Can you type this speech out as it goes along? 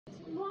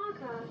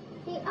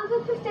the other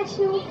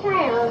professional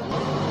player.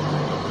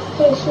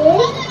 Here she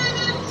is.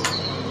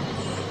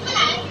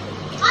 Hello,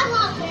 I'm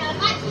Mwaksy. I'd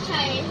like to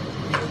show you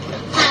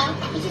how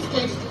this is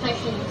good to play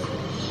tennis.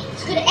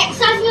 It's good at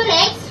exercising your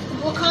legs,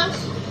 walk on,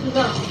 and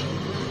go.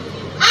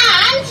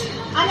 And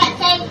I'd like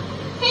to say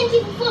thank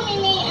you for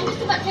filming me and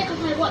just about to take off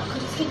my watch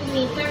because it's giving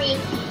me a very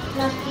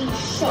nasty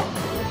shock.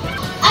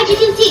 As you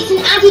can see, it's an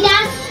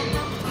Adidas.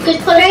 Good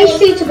quality. Very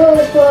suitable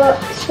for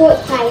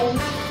sports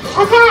players.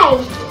 Okay,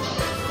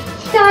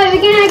 so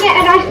we're going to get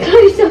a nice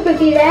close-up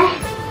of you there.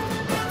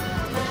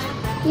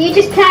 You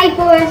just play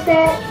for us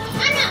there.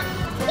 Anna,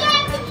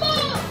 there's the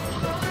ball.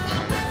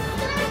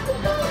 There's the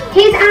ball.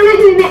 Here's Anna,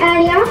 who we met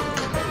earlier.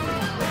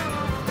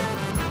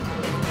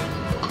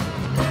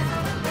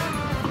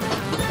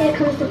 Here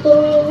comes the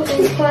ball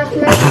in fast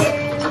motion.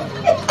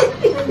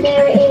 And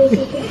there it is,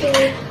 you can see.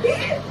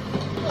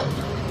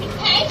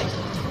 Okay,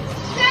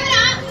 turn it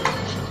up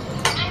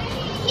and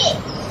hit.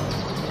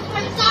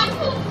 For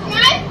example,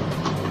 no,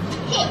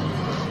 hit.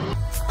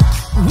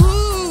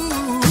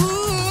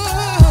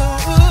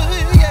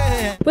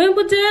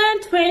 Wimbledon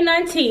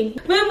 2019.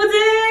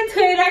 Wimbledon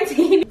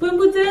 2019.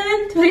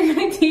 Wimbledon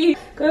 2019.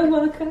 Go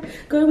Mwaksy.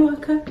 Go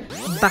Mwaksy.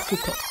 Back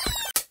it up.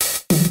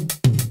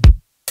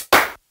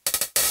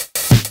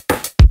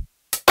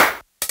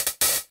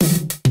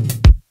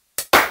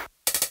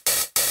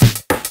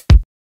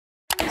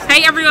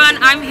 Hey everyone,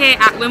 I'm here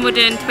at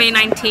Wimbledon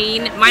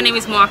 2019. My name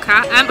is Mwaksy.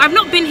 I've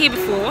not been here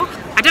before.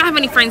 I don't have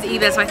any friends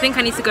either, so I think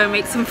I need to go and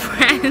make some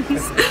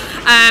friends.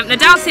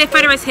 Nadal's here,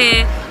 Federer's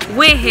here,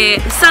 we're here,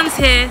 the sun's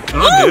here.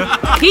 Ooh,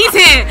 he's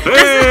here!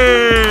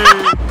 Hey.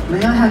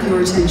 May I have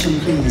your attention,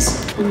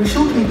 please? We will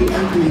shortly be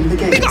opening the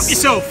gates. Pick up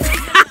yourself!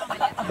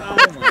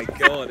 Oh my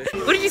god.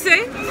 What did you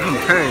say?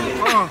 Okay.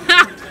 Wow.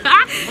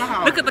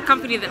 Look at the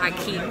company that I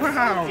keep.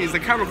 Wow. The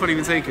camera can't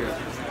even take it.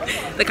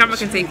 The camera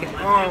can take it.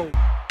 Oh.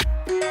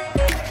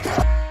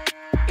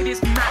 It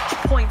is match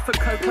point for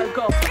Coco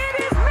Gauff. It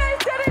is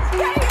missed and it's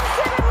game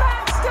 7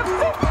 match to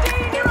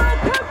 15-year-old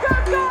Coco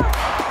Gauff.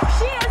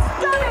 She has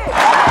done it.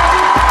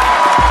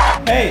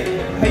 Hey,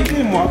 how you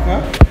doing, Mwaksy?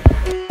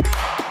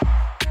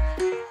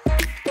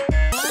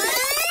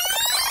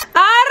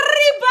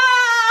 Arriba!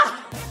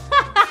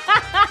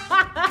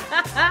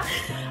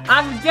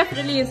 I'm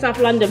definitely in South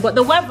London, but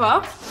the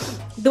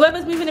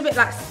weather's moving a bit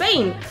like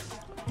Spain.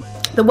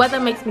 The weather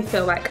makes me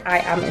feel like I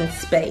am in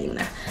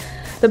Spain.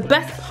 The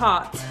best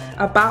part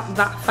about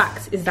that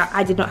fact is that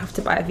I did not have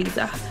to buy a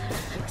visa.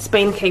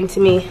 Spain came to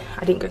me,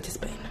 I didn't go to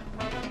Spain.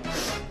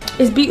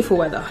 It's beautiful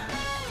weather.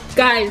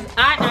 Guys,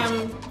 I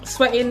am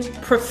sweating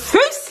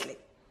profusely.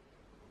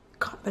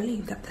 Can't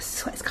believe that the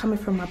sweat is coming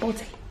from my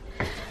body.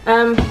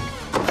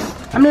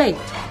 I'm late.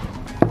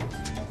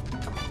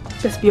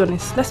 Let's be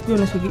honest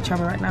with each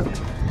other right now.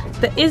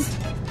 There is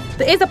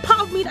a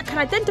part of me that can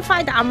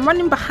identify that I'm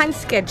running behind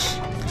schedule.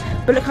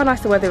 But look how nice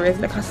the weather is,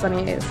 look how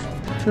sunny it is.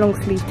 Long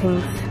sleeve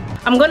things.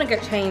 I'm gonna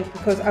get changed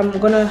because I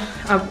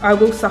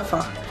will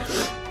suffer.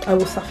 I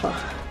will suffer.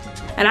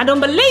 And I don't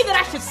believe that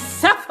I should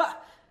suffer.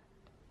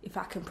 If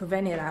I can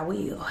prevent it, I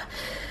will.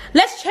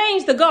 Let's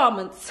change the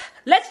garments.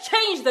 Let's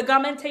change the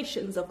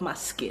garmentations of my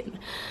skin.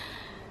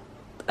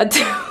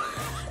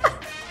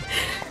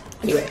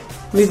 Anyway,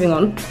 moving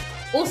on.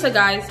 Also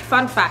guys,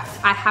 fun fact,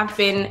 I have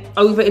been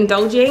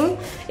overindulging.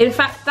 In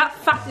fact, that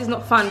fact is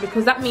not fun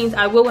because that means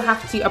I will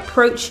have to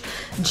approach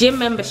gym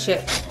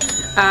membership.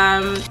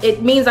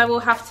 It means I will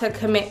have to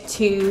commit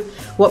to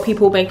what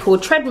people may call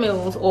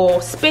treadmills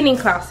or spinning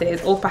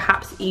classes or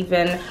perhaps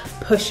even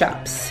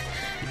push-ups.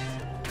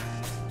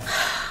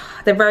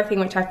 The very thing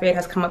which I feared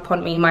has come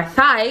upon me. My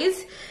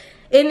thighs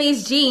in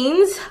these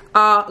jeans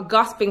are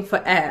gasping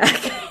for air.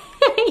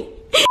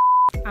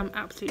 I'm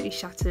absolutely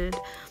shattered.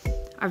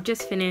 I've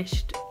just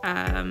finished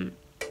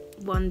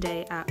one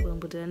day at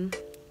Wimbledon.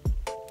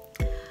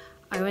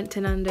 I went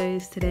to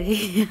Nando's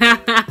today.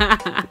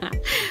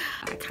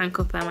 I can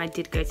confirm I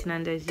did go to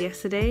Nando's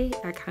yesterday.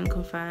 I can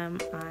confirm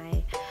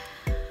I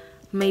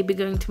may be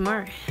going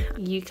tomorrow.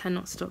 You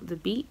cannot stop the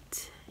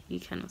beat. You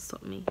cannot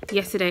stop me.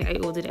 Yesterday I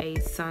ordered a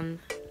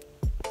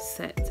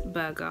sunset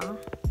burger.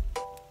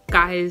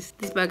 Guys,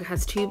 this burger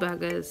has 2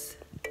 burgers.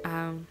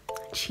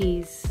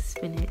 Cheese,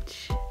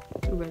 spinach,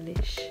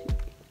 relish.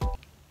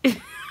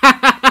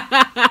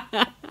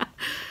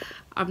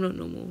 I'm not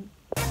normal.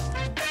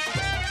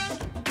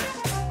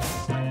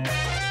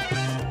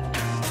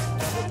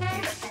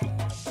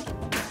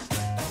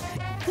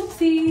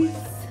 Oopsies.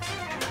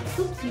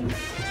 Oopsies.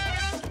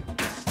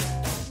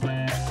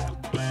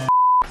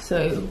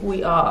 So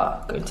we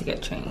are going to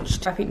get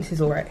changed. I think this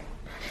is alright.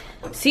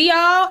 See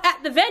y'all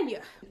at the venue.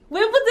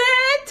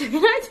 Wimbledon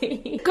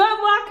 2019. Go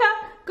Mwaksy,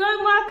 go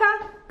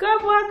Mwaksy, go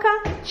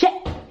Mwaksy.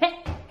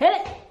 Hit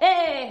it,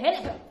 hit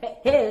it,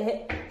 hit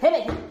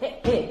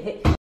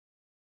it.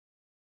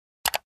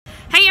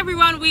 Hey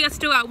everyone, we are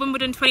still at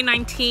Wimbledon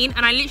 2019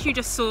 and I literally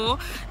just saw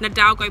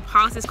Nadal go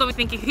past. It's got me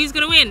thinking, who's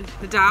gonna win?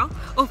 Nadal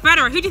or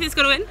Federer? Who do you think is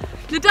gonna win?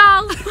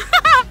 Nadal!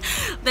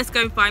 Let's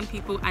go and find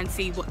people and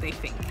see what they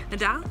think.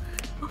 Nadal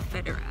or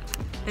Federer?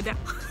 Nadal.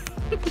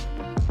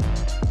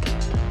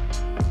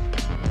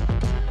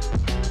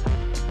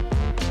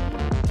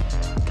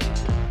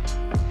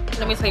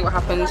 let me tell you what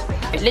happened.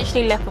 I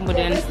literally left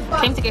Wimbledon,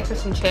 came to get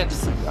fish and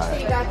chips.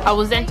 I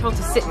was then told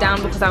to sit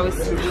down because I was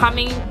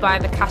humming by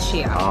the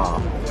cashier.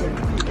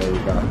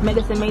 Met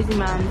this amazing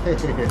man,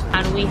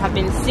 and we have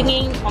been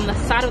singing on the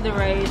side of the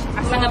road.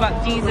 I sang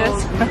about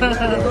Jesus,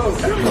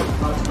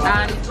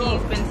 and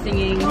he's been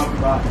singing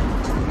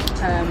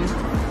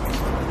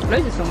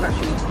loads of songs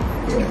actually.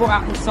 He brought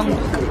out his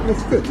songbook.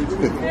 It's good, it's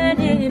good. Let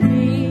it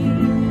be,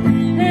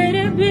 let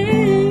it be,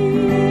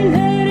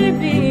 let it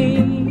be.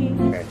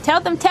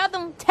 Tell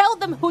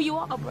them who you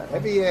are, bro.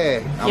 Every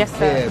year, I'm Yes,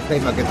 sir. here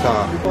playing my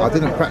guitar. I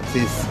didn't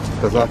practice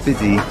because I'm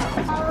busy.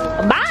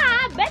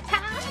 Bye,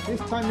 bedtime. This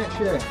time next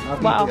year, I'll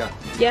be Wow. here.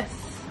 Yes.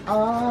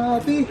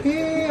 I'll be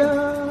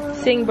here.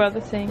 Sing,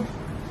 brother, sing.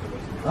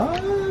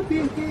 I'll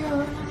be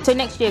here. So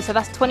next year, so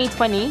that's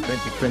 2020.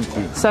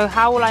 2020. So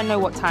how will I know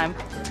what time?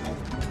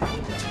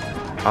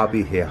 I'll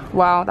be here.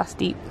 Wow, that's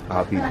deep.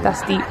 I'll be here.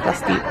 That's deep.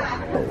 That's deep.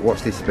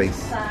 Watch this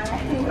space.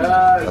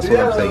 That's what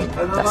I'm saying.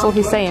 That's all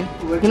he's saying.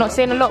 You're not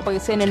saying a lot, but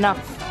you're saying enough.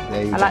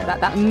 There you I like go. that.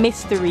 That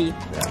mystery.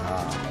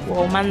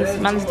 Well,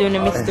 man's doing a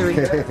mystery.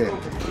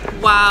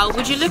 Wow,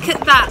 would you look at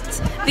that?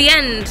 The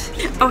end.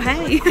 Oh,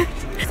 hey.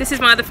 This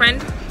is my other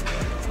friend.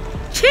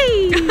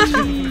 Cheese.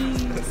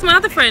 It's my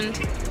other friend.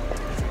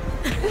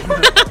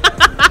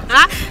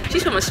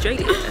 She's from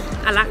Australia.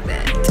 I like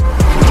that.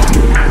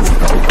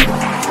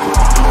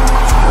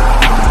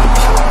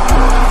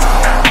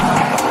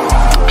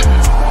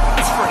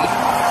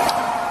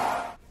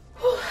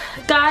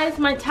 Guys,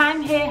 my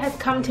time here has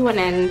come to an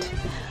end.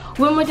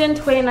 Wimbledon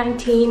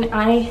 2019,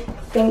 I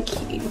thank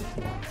you.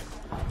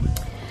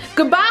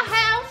 Goodbye,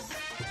 house.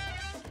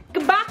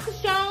 Goodbye,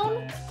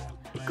 Kashon.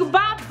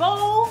 Goodbye,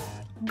 bowl.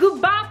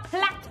 Goodbye,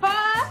 platter.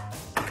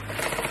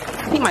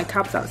 I think my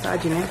cab's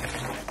outside, you know.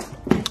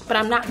 But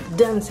I'm not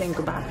done saying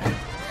goodbye.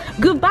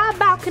 Goodbye,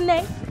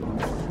 balcony.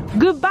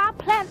 Goodbye,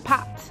 plant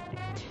pot.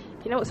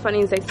 You know what's funny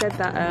is they said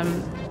that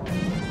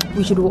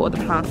we should water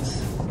the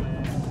plants.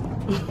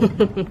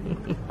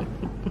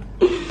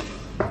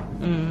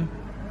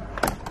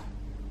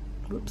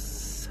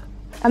 Oops.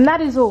 And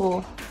that is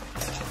all.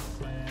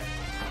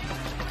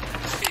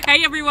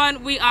 Hey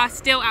everyone, we are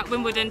still at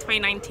Wimbledon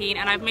 2019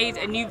 and I've made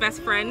a new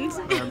best friend.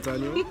 I'm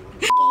Daniel.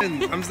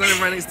 I'm standing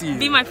right next to you.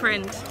 Be my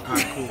friend.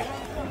 Alright, cool.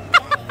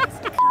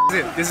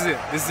 This is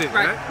it,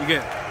 right? You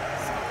get it.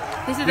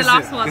 This is the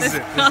last one. This is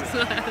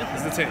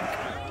the take.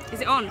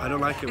 Is it on? I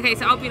don't like it. Okay,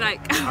 so I'll be like...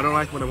 I don't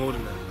like when I'm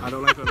holding it. I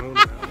don't like when I'm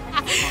holding it.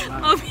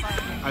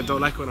 I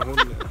don't like when I'm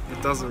holding it.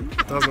 It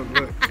doesn't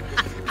look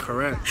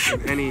correct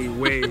in any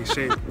way,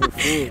 shape, or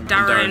form.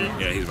 Darren.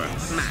 Yeah, he's right.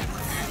 Max.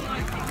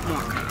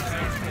 Walker.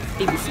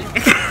 ABC.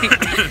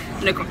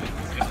 No copy.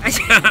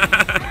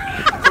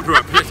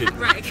 Copyright protected.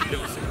 Right.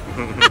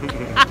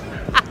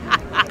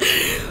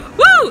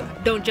 Woo!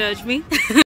 Don't judge me.